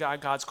the man of God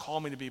God's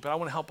called me to be, but I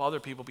want to help other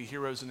people be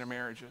heroes in their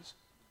marriages.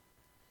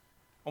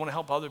 I want to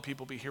help other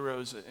people be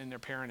heroes in their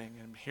parenting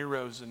and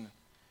heroes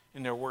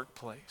in their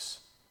workplace.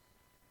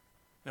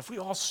 And if we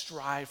all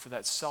strive for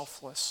that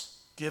selfless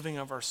giving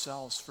of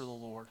ourselves for the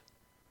Lord,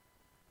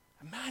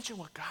 imagine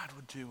what God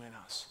would do in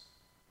us.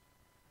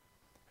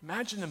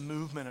 Imagine the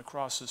movement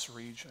across this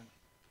region.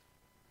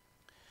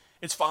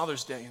 It's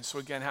Father's Day, and so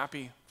again,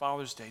 happy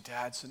Father's Day,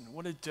 dads, and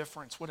what a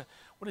difference, what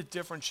a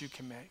difference you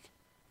can make.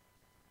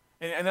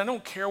 And I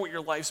don't care what your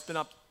life's been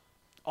up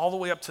all the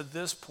way up to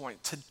this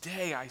point.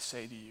 Today, I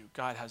say to you,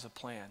 God has a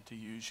plan to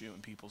use you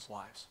in people's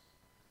lives.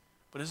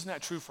 But isn't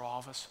that true for all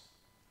of us?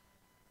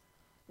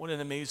 What an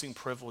amazing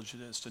privilege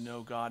it is to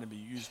know God and be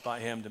used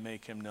by Him to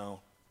make Him known.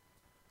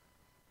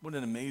 What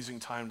an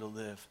amazing time to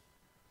live,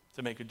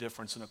 to make a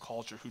difference in a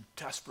culture who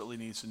desperately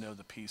needs to know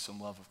the peace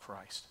and love of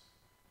Christ.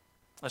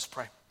 Let's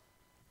pray.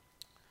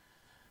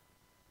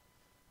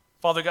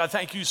 Father God,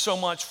 thank you so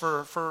much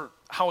for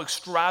how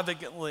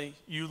extravagantly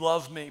you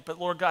love me. But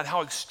Lord God,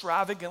 how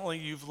extravagantly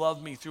you've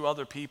loved me through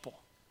other people.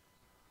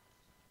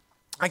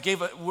 I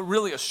gave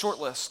really a short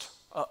list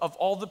of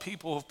all the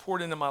people who have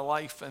poured into my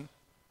life. And,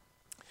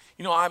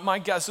 my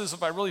guess is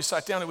if I really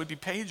sat down, it would be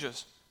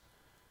pages.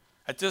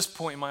 At this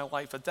point in my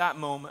life, at that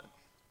moment,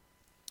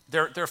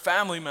 they're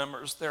family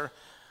members, they're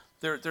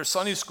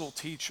Sunday school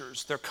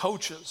teachers, they're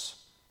coaches,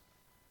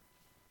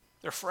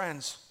 they're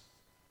friends.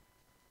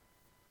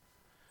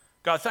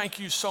 God, thank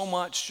you so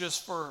much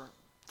just for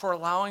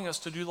allowing us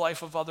to do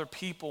life with other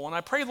people. And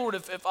I pray, Lord,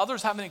 if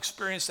others haven't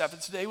experienced that,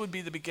 but today would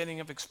be the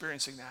beginning of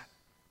experiencing that.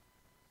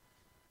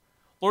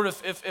 Lord,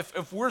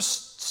 if we're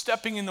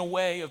stepping in the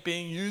way of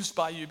being used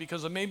by you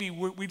because of maybe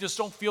we just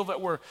don't feel that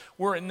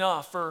we're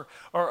enough or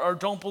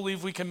don't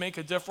believe we can make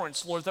a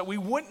difference, Lord, that we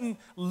wouldn't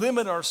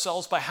limit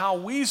ourselves by how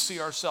we see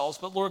ourselves,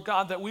 but Lord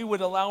God, that we would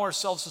allow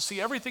ourselves to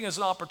see everything as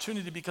an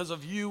opportunity because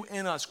of you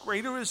in us.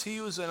 Greater is he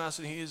who is in us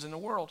than he is in the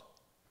world.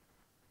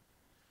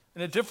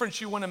 And the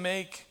difference you want to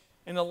make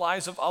in the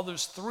lives of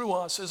others through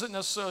us isn't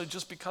necessarily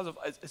just because of,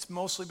 it's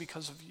mostly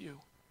because of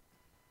you.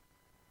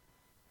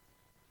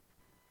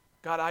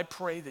 God, I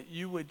pray that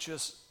you would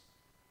just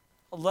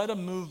let a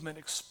movement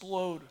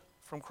explode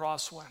from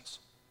Crosswinds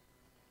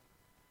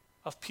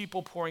of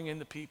people pouring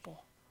into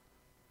people,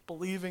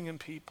 believing in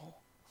people,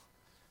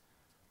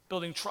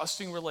 building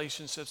trusting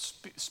relationships,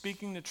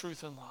 speaking the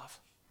truth in love,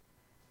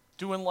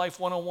 doing life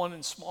one-on-one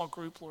in small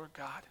group, Lord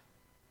God,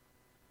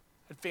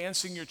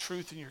 advancing your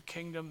truth and your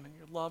kingdom and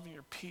your love and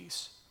your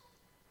peace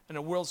in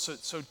a world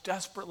so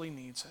desperately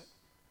needs it.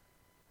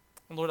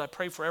 And Lord, I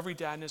pray for every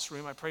dad in this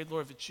room. I pray,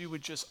 Lord, that you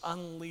would just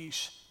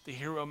unleash the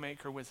hero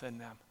maker within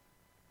them.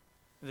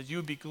 And that you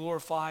would be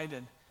glorified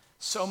in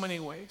so many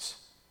ways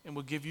and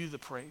will give you the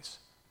praise.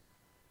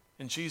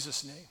 In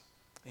Jesus' name,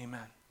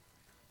 amen.